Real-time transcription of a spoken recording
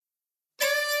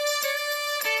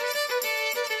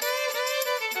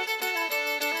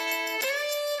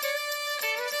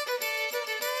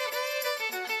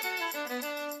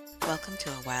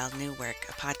welcome to A Wild New Work,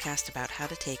 a podcast about how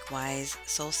to take wise,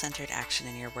 soul-centered action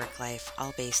in your work life,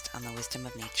 all based on the wisdom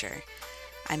of nature.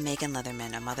 I'm Megan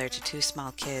Leatherman, a mother to two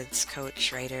small kids,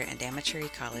 coach, writer, and amateur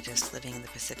ecologist living in the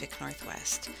Pacific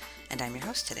Northwest, and I'm your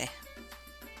host today.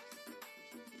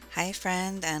 Hi,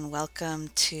 friend, and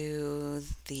welcome to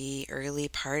the early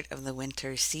part of the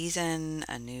winter season,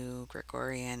 a new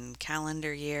Gregorian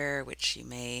calendar year, which you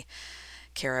may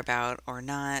care about or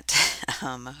not.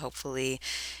 Hopefully,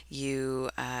 you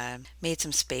made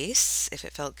some space if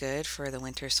it felt good for the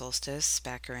winter solstice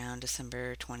back around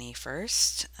December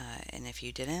 21st. And if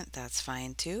you didn't, that's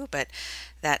fine too. But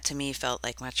that to me felt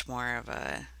like much more of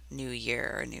a new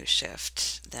year or a new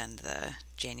shift than the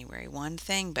January 1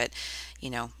 thing. But, you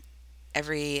know,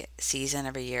 every season,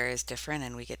 every year is different,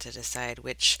 and we get to decide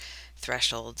which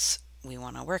thresholds we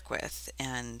want to work with.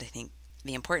 And I think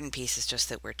the important piece is just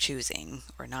that we're choosing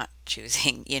or not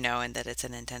choosing, and that it's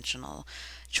an intentional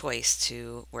choice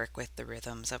to work with the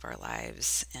rhythms of our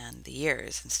lives and the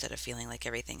years instead of feeling like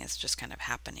everything is just kind of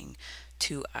happening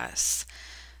to us.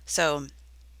 So,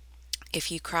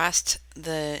 if you crossed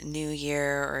the new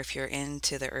year or if you're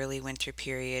into the early winter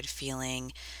period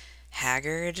feeling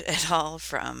haggard at all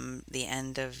from the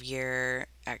end of year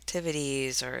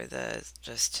activities or the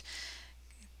just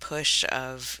push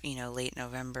of, late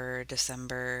November,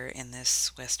 December in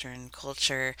this Western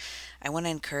culture, I want to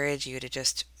encourage you to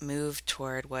just move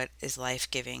toward what is life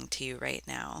giving to you right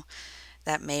now.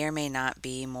 That may or may not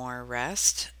be more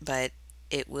rest, but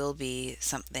it will be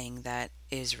something that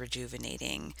is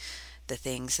rejuvenating. The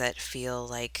things that feel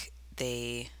like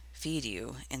they feed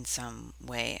you in some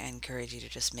way, I encourage you to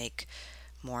just make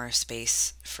more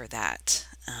space for that.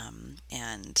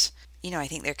 I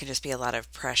think there can just be a lot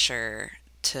of pressure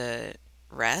to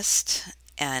rest,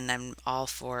 and I'm all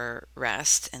for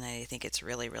rest, and I think it's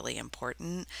really, really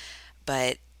important.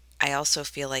 But I also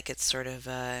feel like it's sort of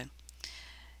a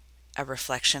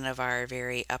reflection of our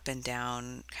very up and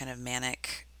down kind of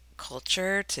manic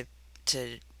culture to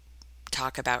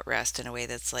talk about rest in a way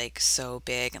that's like so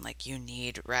big and like you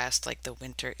need rest, like the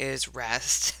winter is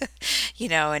rest.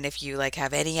 And if you like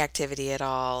have any activity at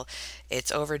all,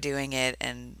 it's overdoing it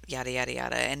and yada yada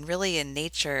yada. And really in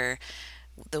nature,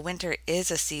 the winter is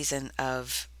a season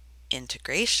of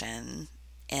integration,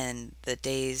 and the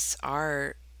days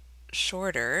are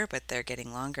shorter, but they're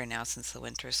getting longer now since the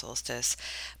winter solstice.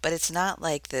 But it's not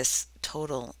like this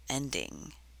total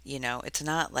ending. It's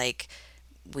not like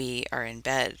we are in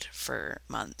bed for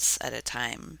months at a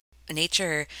time.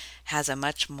 Nature has a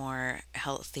much more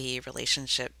healthy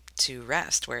relationship to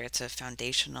rest, where it's a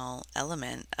foundational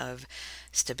element of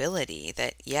stability.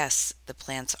 That yes, the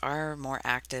plants are more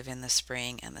active in the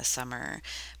spring and the summer,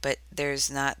 but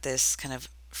there's not this kind of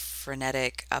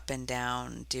frenetic up and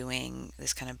down doing,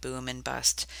 this kind of boom and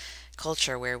bust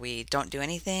culture where we don't do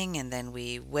anything and then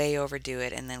we way overdo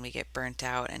it and then we get burnt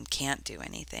out and can't do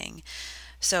anything.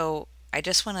 So I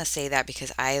just want to say that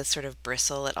because I sort of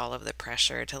bristle at all of the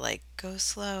pressure to like go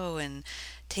slow and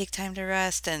take time to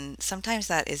rest. And sometimes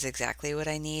that is exactly what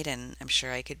I need. And I'm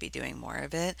sure I could be doing more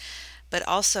of it. But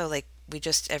also, like, we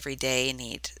just every day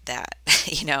need that,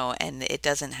 and it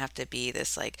doesn't have to be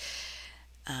this like,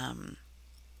 um,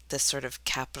 this sort of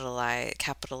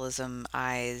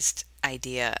capitalismized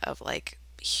idea of like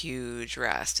huge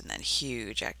rest and then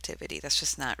huge activity. That's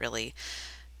just not really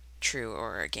true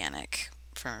or organic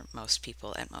for most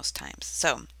people at most times.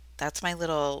 So that's my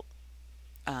little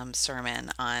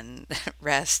sermon on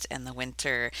rest and the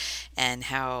winter and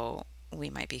how we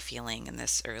might be feeling in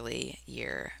this early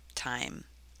year time.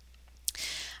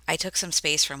 I took some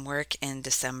space from work in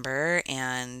December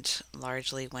and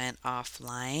largely went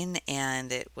offline,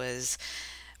 and it was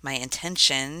my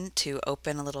intention to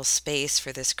open a little space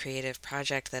for this creative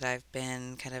project that I've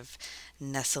been kind of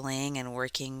nestling and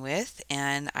working with.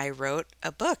 And I wrote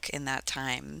a book in that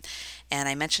time. And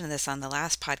I mentioned this on the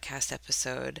last podcast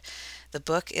episode. The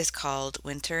book is called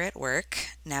Winter at Work: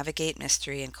 Navigate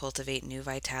Mystery and Cultivate New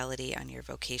Vitality on Your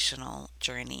Vocational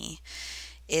Journey.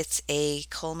 It's a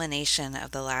culmination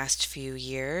of the last few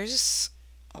years,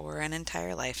 or an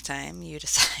entire lifetime, you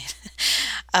decide,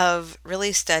 of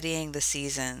really studying the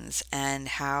seasons and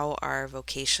how our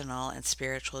vocational and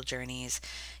spiritual journeys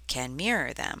can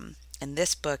mirror them. And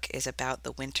this book is about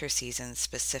the winter season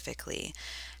specifically,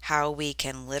 how we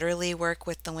can literally work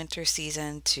with the winter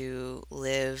season to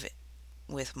live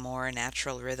with more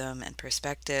natural rhythm and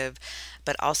perspective,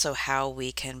 but also how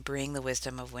we can bring the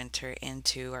wisdom of winter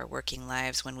into our working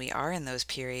lives when we are in those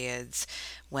periods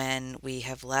when we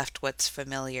have left what's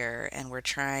familiar and we're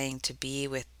trying to be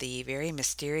with the very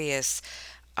mysterious,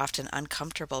 often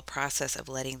uncomfortable process of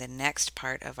letting the next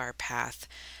part of our path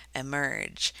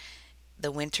emerge.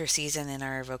 The winter season in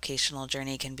our vocational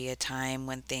journey can be a time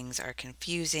when things are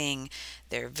confusing,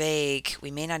 they're vague. We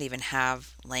may not even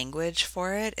have language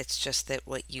for it. It's just that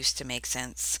what used to make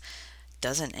sense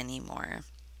doesn't anymore.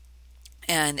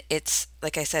 And it's,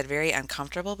 like I said, very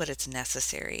uncomfortable, but it's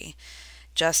necessary.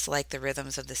 Just like the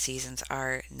rhythms of the seasons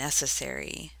are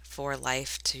necessary for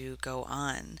life to go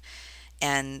on.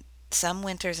 And some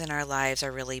winters in our lives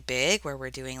are really big, where we're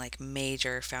doing like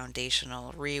major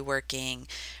foundational reworking,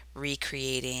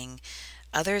 recreating.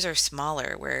 Others are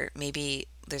smaller, where maybe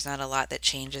there's not a lot that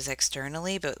changes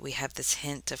externally, but we have this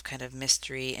hint of kind of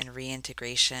mystery and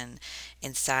reintegration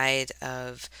inside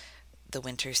of the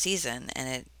winter season.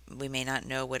 And we may not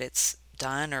know what it's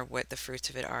done or what the fruits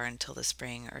of it are until the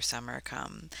spring or summer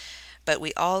come. But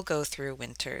we all go through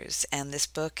winters, and this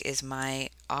book is my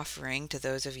offering to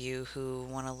those of you who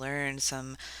want to learn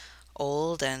some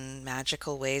old and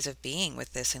magical ways of being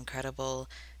with this incredible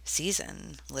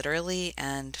season, literally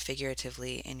and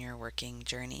figuratively, in your working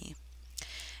journey.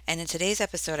 And in today's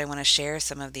episode, I want to share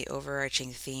some of the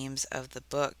overarching themes of the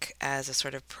book as a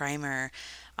sort of primer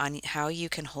on how you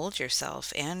can hold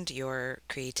yourself and your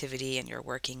creativity and your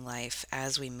working life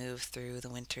as we move through the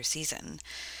winter season.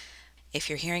 If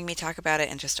you're hearing me talk about it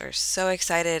and just are so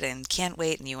excited and can't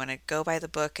wait and you want to go buy the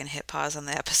book and hit pause on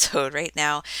the episode right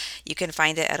now, you can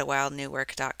find it at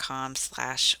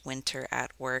awildnewwork.com/winter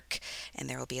at work, and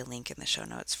there will be a link in the show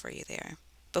notes for you there.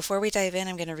 Before we dive in,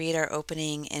 I'm going to read our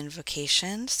opening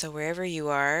invocation. So wherever you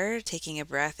are, taking a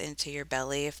breath into your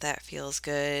belly if that feels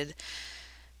good,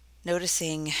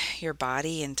 noticing your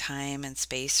body in time and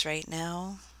space right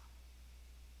now,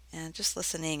 and just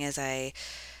listening as I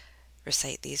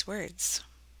recite these words.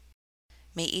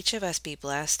 May each of us be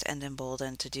blessed and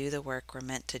emboldened to do the work we're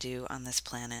meant to do on this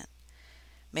planet.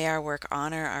 May our work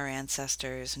honor our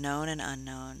ancestors, known and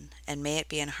unknown, and may it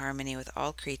be in harmony with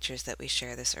all creatures that we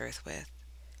share this earth with.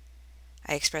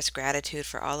 I express gratitude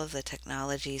for all of the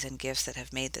technologies and gifts that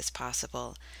have made this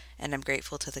possible, and I'm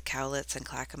grateful to the Cowlitz and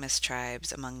Clackamas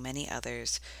tribes, among many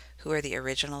others, who are the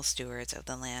original stewards of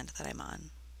the land that I'm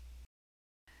on.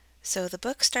 So the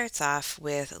book starts off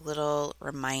with a little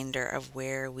reminder of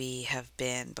where we have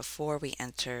been before we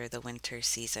enter the winter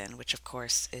season, which of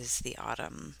course is the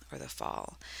autumn or the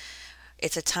fall.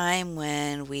 It's a time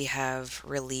when we have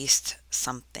released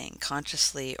something,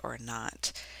 consciously or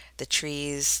not. The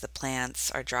trees, the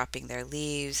plants are dropping their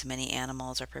leaves, many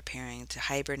animals are preparing to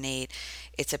hibernate.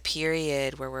 It's a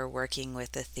period where we're working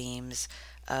with the themes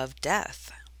of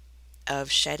death, of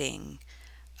shedding,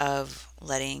 of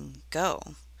letting go.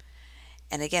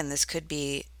 And again, this could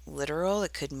be literal.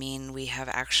 It could mean we have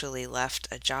actually left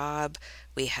a job,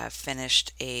 we have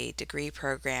finished a degree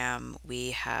program,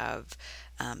 we have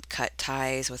cut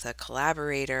ties with a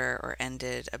collaborator or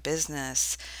ended a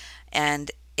business.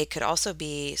 And it could also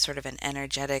be sort of an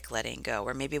energetic letting go,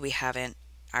 where maybe we haven't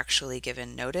actually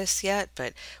given notice yet,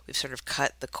 but we've sort of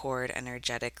cut the cord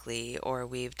energetically, or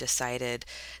we've decided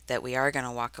that we are going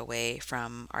to walk away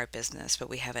from our business, but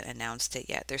we haven't announced it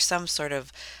yet. There's some sort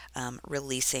of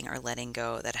releasing or letting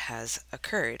go that has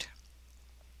occurred.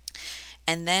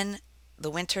 And then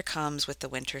the winter comes with the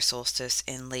winter solstice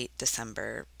in late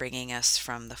December, bringing us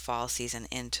from the fall season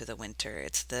into the winter.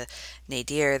 It's the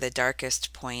nadir, the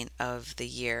darkest point of the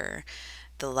year.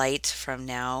 The light from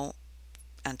now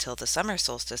until the summer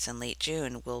solstice in late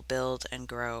June will build and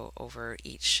grow over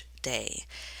each day.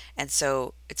 And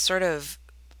so it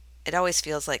always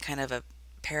feels like kind of a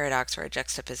paradox or a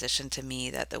juxtaposition to me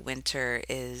that the winter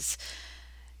is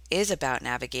about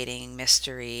navigating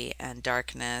mystery and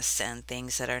darkness and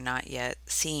things that are not yet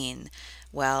seen.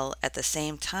 While at the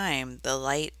same time, the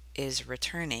light is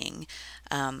returning.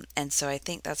 And so I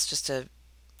think that's just a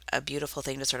beautiful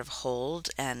thing to sort of hold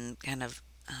and kind of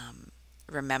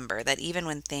remember that even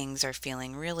when things are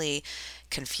feeling really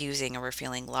confusing, or we're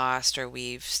feeling lost, or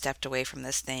we've stepped away from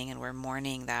this thing and we're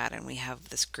mourning that and we have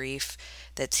this grief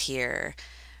that's here,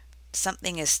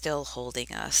 something is still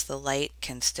holding us. The light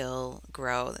can still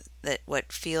grow. That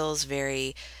what feels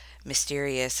very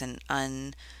mysterious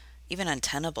and even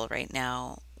untenable right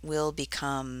now will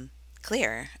become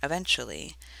clear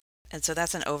eventually. And so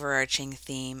that's an overarching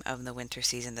theme of the winter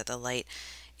season, that the light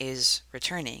is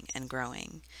returning and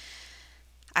growing.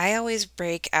 I always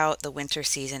break out the winter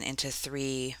season into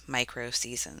 3 micro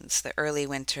seasons: the early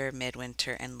winter,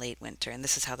 midwinter, and late winter. And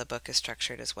this is how the book is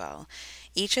structured as well.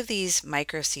 Each of these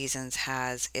micro seasons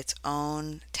has its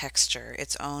own texture,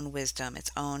 its own wisdom, its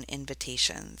own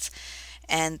invitations.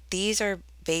 And these are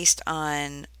based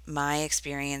on my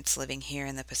experience living here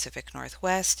in the Pacific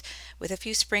Northwest, with a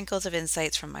few sprinkles of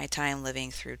insights from my time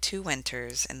living through 2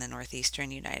 winters in the northeastern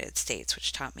United States,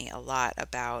 which taught me a lot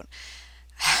about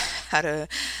how to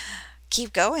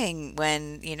keep going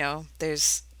when,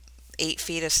 there's 8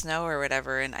 feet of snow or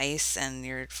whatever and ice and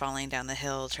you're falling down the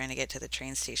hill trying to get to the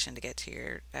train station to get to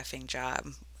your effing job.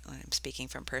 I'm speaking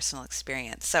from personal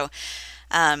experience. So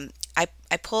I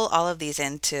pull all of these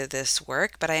into this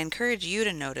work, but I encourage you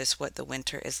to notice what the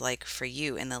winter is like for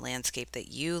you in the landscape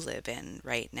that you live in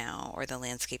right now, or the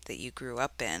landscape that you grew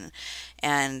up in,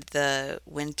 and the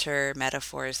winter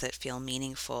metaphors that feel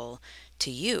meaningful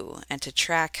to you, and to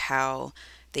track how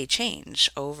they change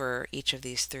over each of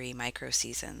these three micro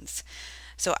seasons.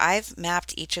 So I've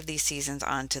mapped each of these seasons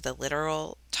onto the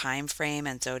literal time frame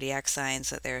and zodiac signs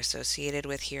that they're associated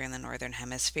with here in the Northern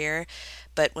Hemisphere.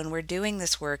 But when we're doing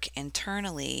this work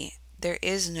internally, there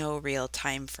is no real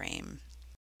time frame.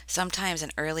 Sometimes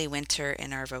an early winter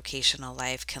in our vocational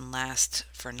life can last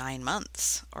for 9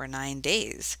 months or 9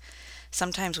 days.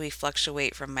 Sometimes we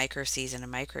fluctuate from micro season to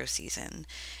micro season.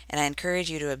 And I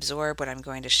encourage you to absorb what I'm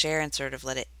going to share and sort of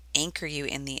let it anchor you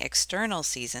in the external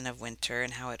season of winter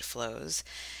and how it flows,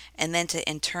 and then to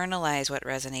internalize what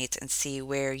resonates and see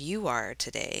where you are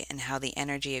today and how the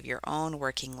energy of your own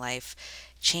working life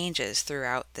changes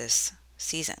throughout this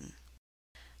season.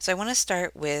 So, I want to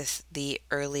start with the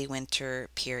early winter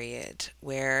period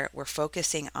where we're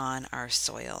focusing on our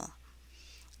soil.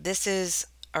 This is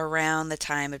around the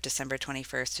time of December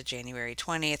 21st to January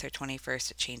 20th or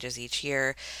 21st. It changes each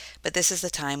year, but this is the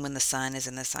time when the sun is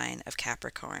in the sign of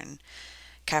Capricorn.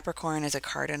 Capricorn is a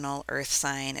cardinal earth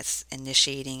sign. It's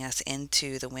initiating us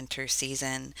into the winter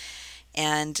season.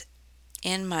 And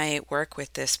in my work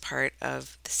with this part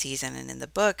of the season and in the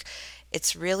book,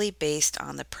 it's really based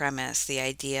on the premise, the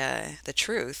idea, the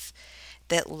truth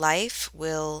that life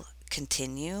will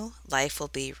continue, life will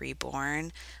be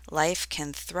reborn, life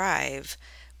can thrive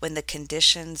when the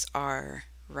conditions are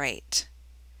right.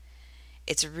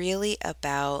 It's really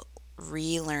about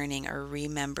relearning or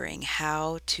remembering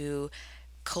how to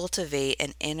cultivate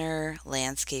an inner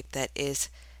landscape that is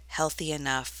healthy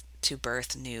enough to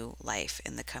birth new life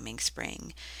in the coming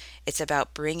spring. It's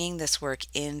about bringing this work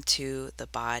into the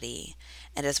body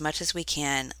and, as much as we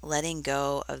can, letting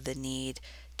go of the need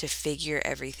to figure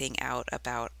everything out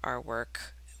about our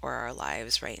work or our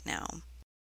lives right now.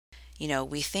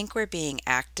 We think we're being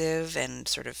active and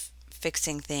sort of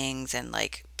fixing things and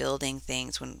like building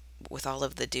things when with all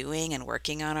of the doing and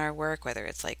working on our work, whether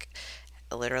it's like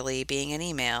literally being an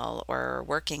email or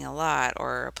working a lot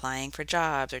or applying for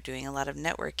jobs or doing a lot of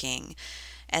networking.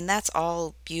 And that's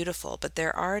all beautiful. But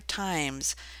there are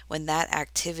times when that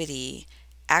activity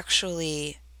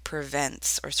actually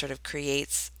prevents or sort of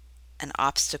creates an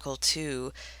obstacle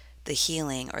to the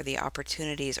healing or the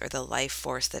opportunities or the life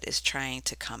force that is trying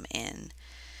to come in.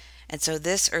 And so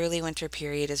this early winter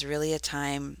period is really a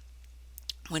time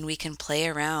when we can play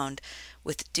around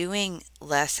with doing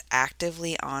less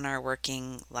actively on our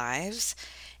working lives,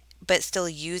 but still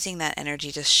using that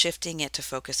energy, just shifting it to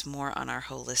focus more on our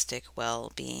holistic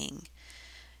well being.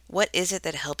 What is it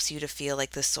that helps you to feel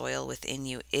like the soil within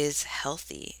you is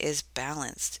healthy, is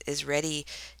balanced, is ready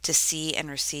to see and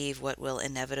receive what will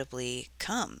inevitably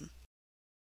come?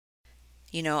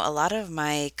 A lot of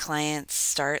my clients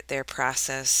start our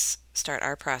process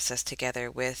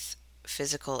together with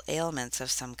physical ailments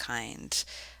of some kind,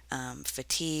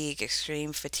 fatigue,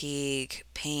 extreme fatigue,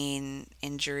 pain,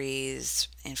 injuries,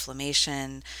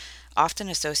 inflammation, often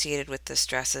associated with the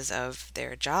stresses of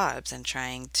their jobs and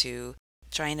trying to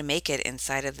make it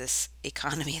inside of this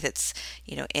economy that's,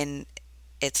 in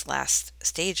its last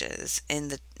stages, in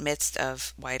the midst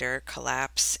of wider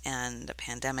collapse and a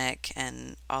pandemic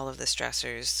and all of the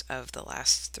stressors of the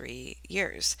last 3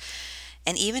 years.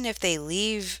 And even if they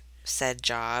leave said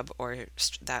job or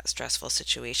that stressful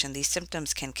situation, these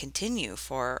symptoms can continue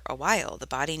for a while. The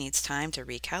body needs time to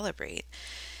recalibrate.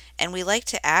 And we like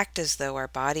to act as though our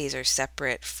bodies are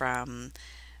separate from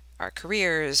our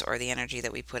careers or the energy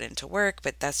that we put into work,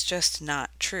 but that's just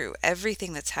not true.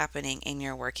 Everything that's happening in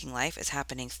your working life is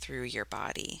happening through your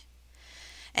body.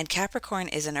 And Capricorn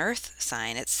is an earth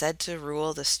sign. It's said to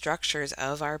rule the structures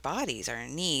of our bodies, our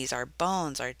knees, our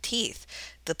bones, our teeth,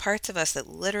 the parts of us that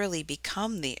literally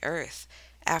become the earth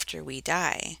after we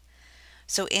die.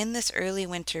 So, in this early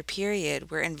winter period,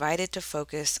 we're invited to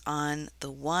focus on the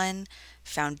one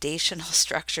foundational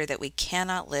structure that we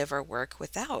cannot live or work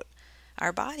without: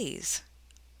 our bodies,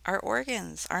 our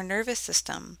organs, our nervous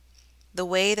system, the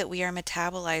way that we are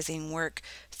metabolizing work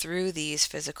through these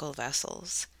physical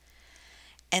vessels.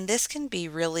 And this can be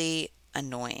really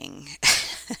annoying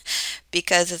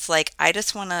because it's like, I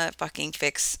just want to fucking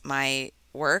fix my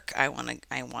work. I want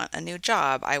a new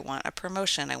job. I want a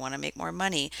promotion. I want to make more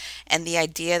money. And the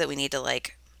idea that we need to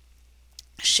like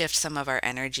shift some of our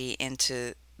energy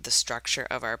into the structure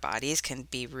of our bodies can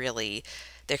be really,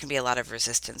 there can be a lot of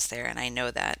resistance there. And I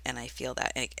know that and I feel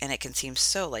that. And it can seem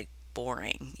so like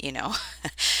boring,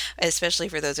 especially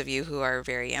for those of you who are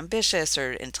very ambitious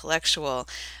or intellectual.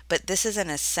 But this is an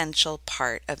essential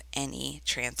part of any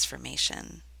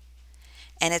transformation.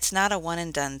 And it's not a one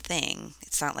and done thing.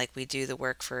 It's not like we do the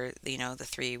work for, the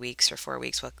 3 weeks or 4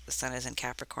 weeks while the sun is in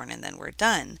Capricorn and then we're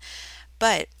done.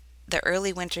 But the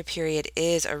early winter period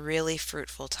is a really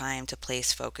fruitful time to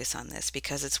place focus on this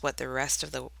because it's what the rest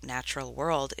of the natural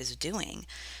world is doing.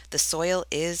 The soil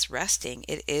is resting,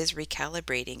 it is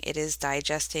recalibrating, it is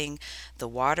digesting the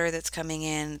water that's coming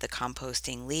in, the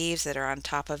composting leaves that are on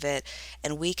top of it,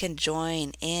 and we can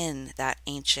join in that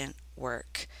ancient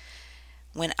work.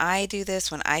 When I do this,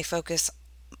 when I focus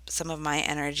some of my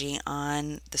energy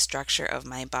on the structure of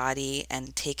my body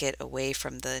and take it away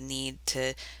from the need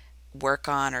to work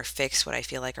on or fix what I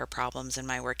feel like are problems in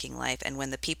my working life. And when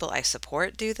the people I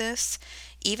support do this,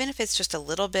 even if it's just a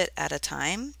little bit at a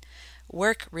time,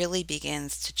 work really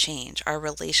begins to change. Our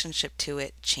relationship to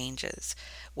it changes.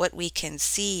 What we can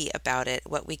see about it,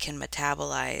 what we can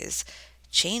metabolize,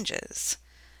 changes.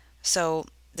 So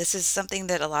this is something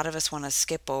that a lot of us want to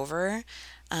skip over,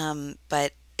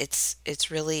 but it's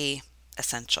really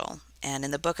essential. And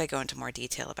in the book, I go into more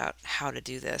detail about how to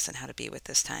do this and how to be with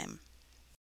this time.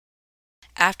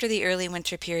 After the early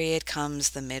winter period comes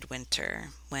the midwinter,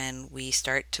 when we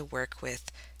start to work with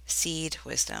seed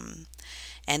wisdom.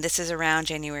 And this is around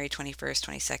January 21st,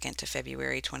 22nd to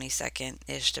February 22nd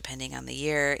ish, depending on the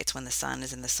year. It's when the sun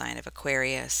is in the sign of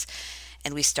Aquarius.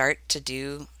 And we start to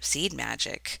do seed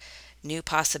magic. New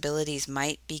possibilities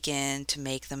might begin to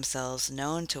make themselves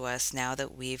known to us now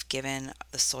that we've given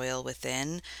the soil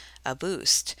within a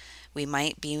boost. We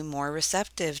might be more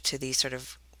receptive to these sort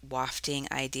of wafting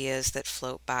ideas that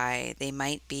float by. They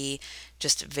might be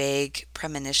just vague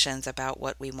premonitions about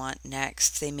what we want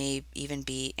next. They may even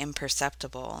be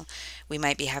imperceptible. We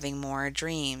might be having more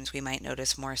dreams. We might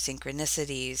notice more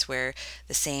synchronicities where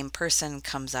the same person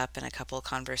comes up in a couple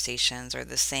conversations, or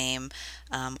the same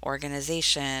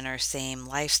organization or same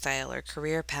lifestyle or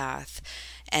career path.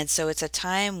 And so it's a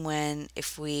time when,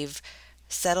 if we've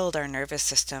settled our nervous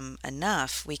system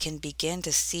enough, we can begin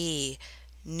to see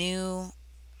new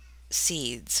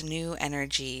seeds, new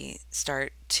energy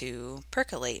start to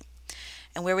percolate.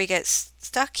 And where we get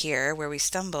stuck here, where we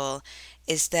stumble,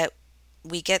 is that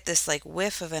we get this like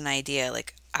whiff of an idea,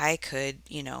 like I could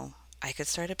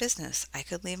start a business. I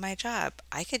could leave my job.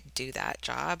 I could do that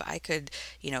job. I could,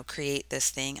 create this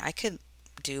thing. I could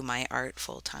do my art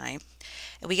full time.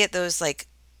 And we get those like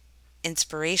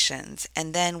inspirations,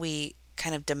 and then we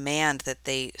kind of demand that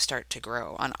they start to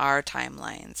grow on our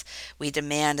timelines. We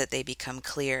demand that they become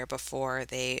clear before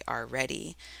they are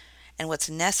ready. And what's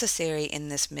necessary in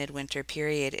this midwinter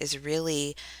period is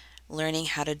really learning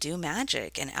how to do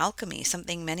magic and alchemy,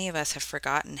 something many of us have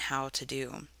forgotten how to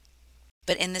do.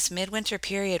 But in this midwinter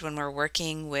period, when we're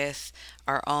working with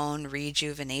our own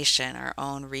rejuvenation, our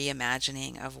own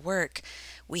reimagining of work,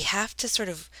 we have to sort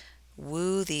of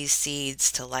woo these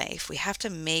seeds to life. We have to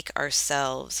make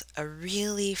ourselves a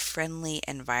really friendly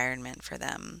environment for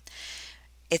them.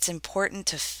 It's important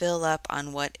to fill up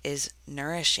on what is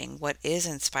nourishing, what is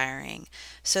inspiring,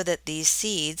 so that these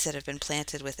seeds that have been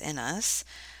planted within us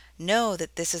know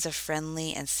that this is a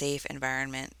friendly and safe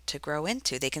environment to grow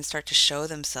into. They can start to show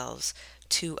themselves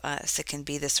to us. It can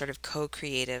be this sort of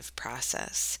co-creative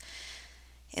process.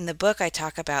 In the book, I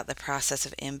talk about the process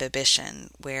of imbibition,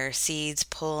 where seeds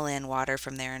pull in water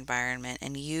from their environment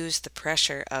and use the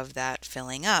pressure of that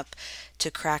filling up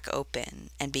to crack open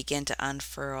and begin to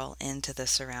unfurl into the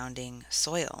surrounding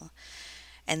soil.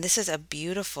 And this is a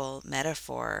beautiful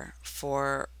metaphor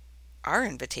for our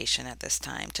invitation at this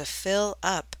time to fill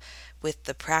up with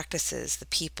the practices, the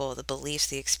people, the beliefs,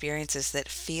 the experiences that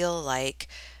feel like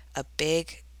a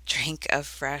big drink of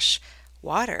fresh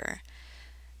water.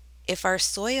 If our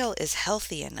soil is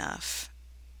healthy enough,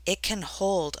 it can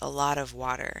hold a lot of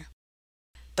water.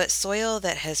 But soil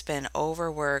that has been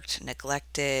overworked,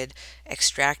 neglected,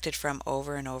 extracted from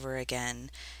over and over again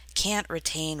can't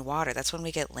retain water. That's when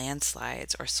we get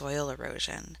landslides or soil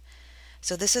erosion.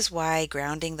 So this is why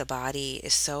grounding the body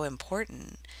is so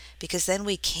important, because then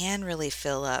we can really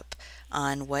fill up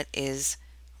on what is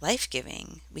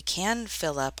life-giving. We can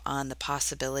fill up on the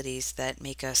possibilities that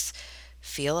make us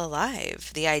feel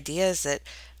alive, the ideas that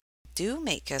do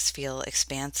make us feel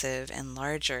expansive and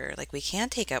larger, like we can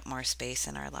take up more space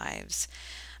in our lives.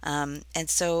 And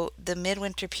so the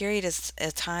midwinter period is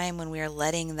a time when we are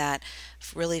letting that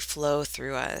really flow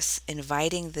through us,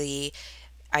 inviting the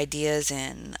ideas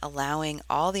in, allowing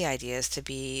all the ideas to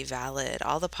be valid,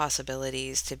 all the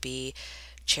possibilities to be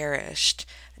cherished,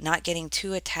 not getting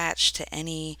too attached to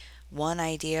any one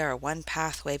idea or one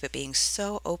pathway, but being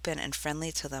so open and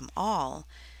friendly to them all,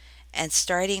 and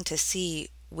starting to see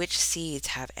which seeds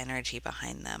have energy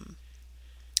behind them,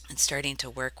 and starting to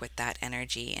work with that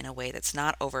energy in a way that's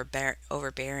not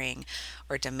overbearing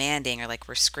or demanding, or like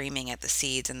we're screaming at the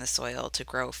seeds in the soil to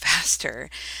grow faster,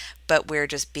 but we're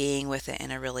just being with it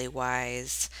in a really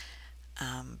wise,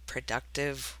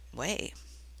 productive way.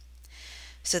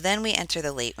 So then we enter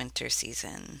the late winter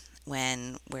season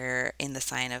when we're in the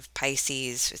sign of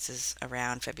Pisces. This is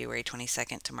around February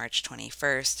 22nd to March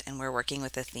 21st, and we're working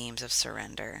with the themes of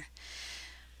surrender.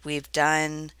 We've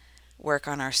done work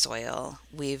on our soil.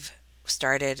 We've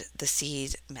started the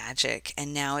seed magic,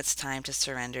 and now it's time to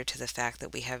surrender to the fact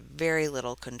that we have very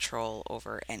little control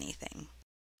over anything.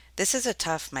 This is a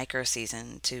tough micro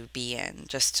season to be in,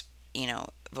 just,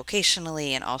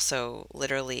 vocationally and also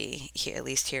literally, here, at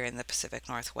least here in the Pacific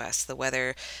Northwest. The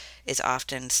weather is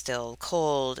often still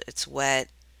cold, it's wet,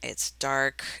 it's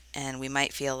dark, and we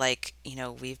might feel like,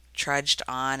 we've trudged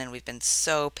on and we've been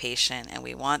so patient and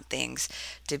we want things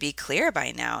to be clear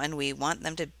by now and we want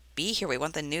them to be here. We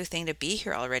want the new thing to be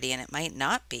here already, and it might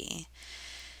not be.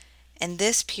 And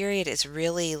this period is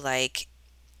really like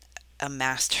a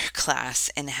master class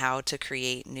in how to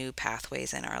create new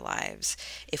pathways in our lives.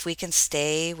 If we can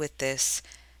stay with this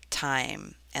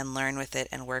time and learn with it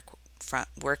and work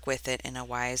with it in a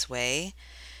wise way,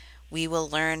 we will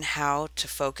learn how to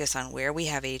focus on where we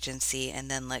have agency and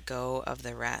then let go of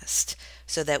the rest,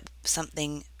 so that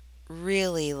something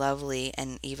really lovely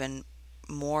and even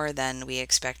more than we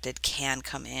expected can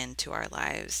come into our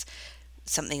lives,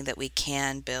 something that we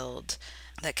can build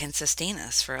that can sustain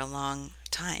us for a long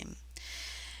time.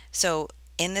 So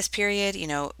in this period,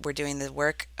 we're doing the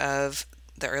work of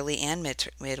the early and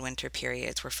midwinter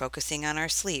periods. We're focusing on our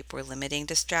sleep. We're limiting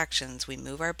distractions. We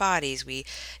move our bodies. We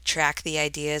track the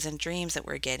ideas and dreams that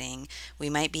we're getting. We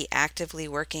might be actively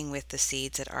working with the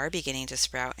seeds that are beginning to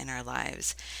sprout in our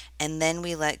lives. And then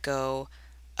we let go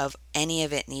of any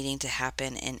of it needing to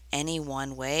happen in any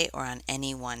one way or on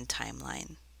any one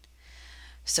timeline.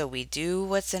 So we do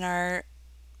what's in our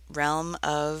realm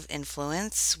of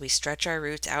influence. We stretch our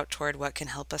roots out toward what can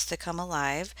help us to come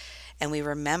alive, and we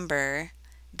remember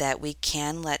that we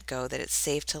can let go, that it's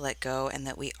safe to let go, and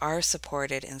that we are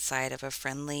supported inside of a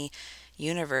friendly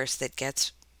universe that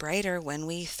gets brighter when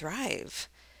we thrive.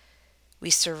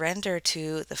 We surrender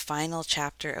to the final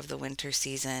chapter of the winter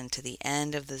season, to the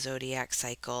end of the zodiac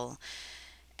cycle,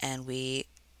 and we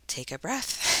take a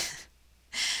breath.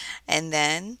 And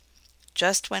then,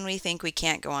 just when we think we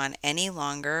can't go on any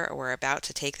longer, or we're about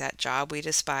to take that job we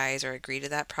despise, or agree to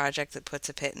that project that puts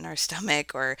a pit in our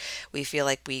stomach, or we feel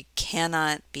like we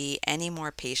cannot be any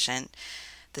more patient,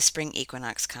 the spring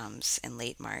equinox comes in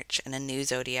late March and a new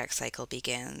zodiac cycle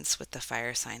begins with the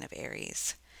fire sign of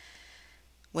Aries.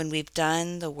 When we've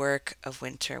done the work of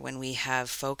winter, when we have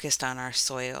focused on our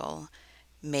soil,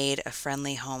 made a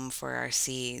friendly home for our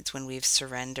seeds, when we've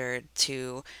surrendered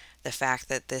to the fact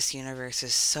that this universe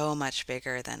is so much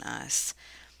bigger than us,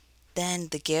 then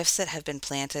the gifts that have been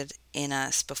planted in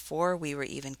us before we were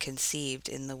even conceived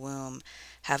in the womb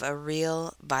have a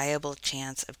real viable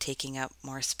chance of taking up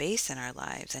more space in our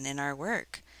lives and in our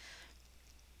work.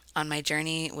 On my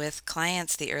journey with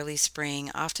clients, the early spring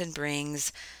often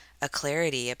brings a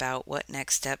clarity about what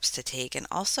next steps to take, and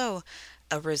also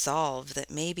a resolve that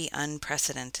may be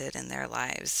unprecedented in their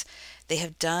lives. They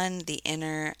have done the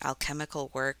inner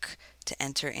alchemical work to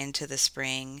enter into the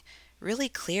spring really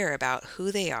clear about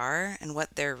who they are and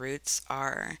what their roots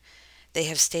are. They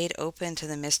have stayed open to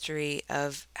the mystery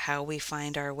of how we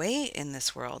find our way in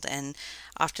this world, and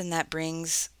often that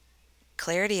brings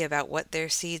clarity about what their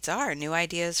seeds are: new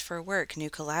ideas for work, new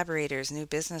collaborators, new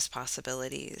business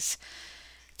possibilities,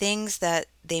 things that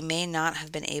they may not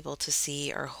have been able to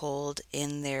see or hold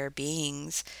in their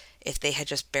beings if they had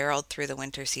just barreled through the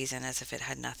winter season as if it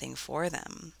had nothing for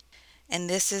them. And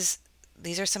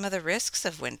these are some of the risks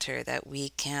of winter that we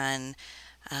can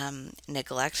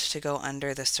neglect to go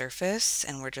under the surface,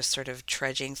 and we're just sort of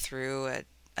trudging through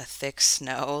a thick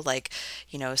snow, like,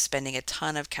 spending a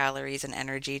ton of calories and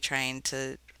energy trying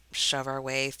to shove our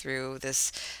way through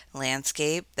this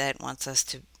landscape that wants us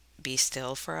to be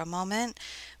still for a moment.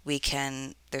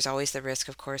 There's always the risk,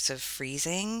 of course, of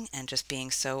freezing and just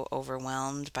being so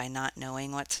overwhelmed by not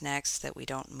knowing what's next that we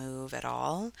don't move at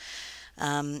all.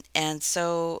 And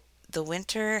so the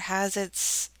winter has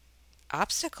its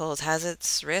obstacles, has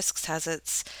its risks, has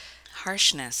its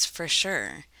harshness for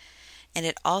sure. And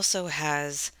it also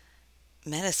has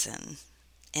medicine.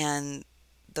 And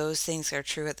those things are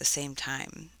true at the same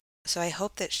time. So I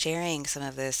hope that sharing some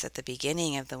of this at the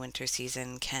beginning of the winter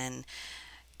season can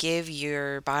give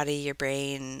your body, your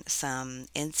brain some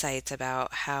insights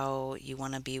about how you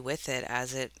want to be with it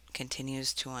as it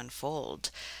continues to unfold.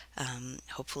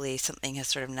 Hopefully, something has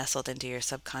sort of nestled into your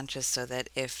subconscious so that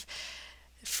if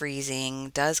freezing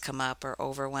does come up, or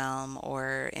overwhelm,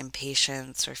 or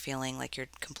impatience, or feeling like you're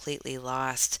completely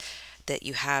lost, that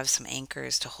you have some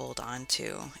anchors to hold on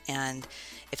to. And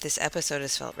if this episode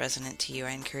has felt resonant to you,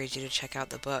 I encourage you to check out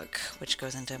the book, which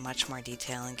goes into much more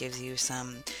detail and gives you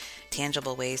some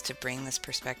tangible ways to bring this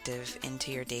perspective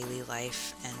into your daily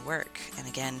life and work. And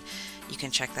again, you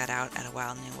can check that out at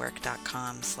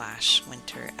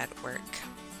awildnewwork.com/winter-at-work.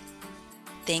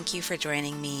 Thank you for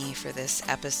joining me for this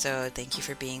episode. Thank you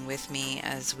for being with me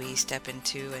as we step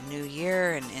into a new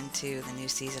year and into the new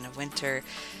season of winter.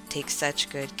 Take such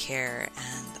good care,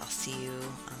 and I'll see you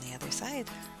on the other side.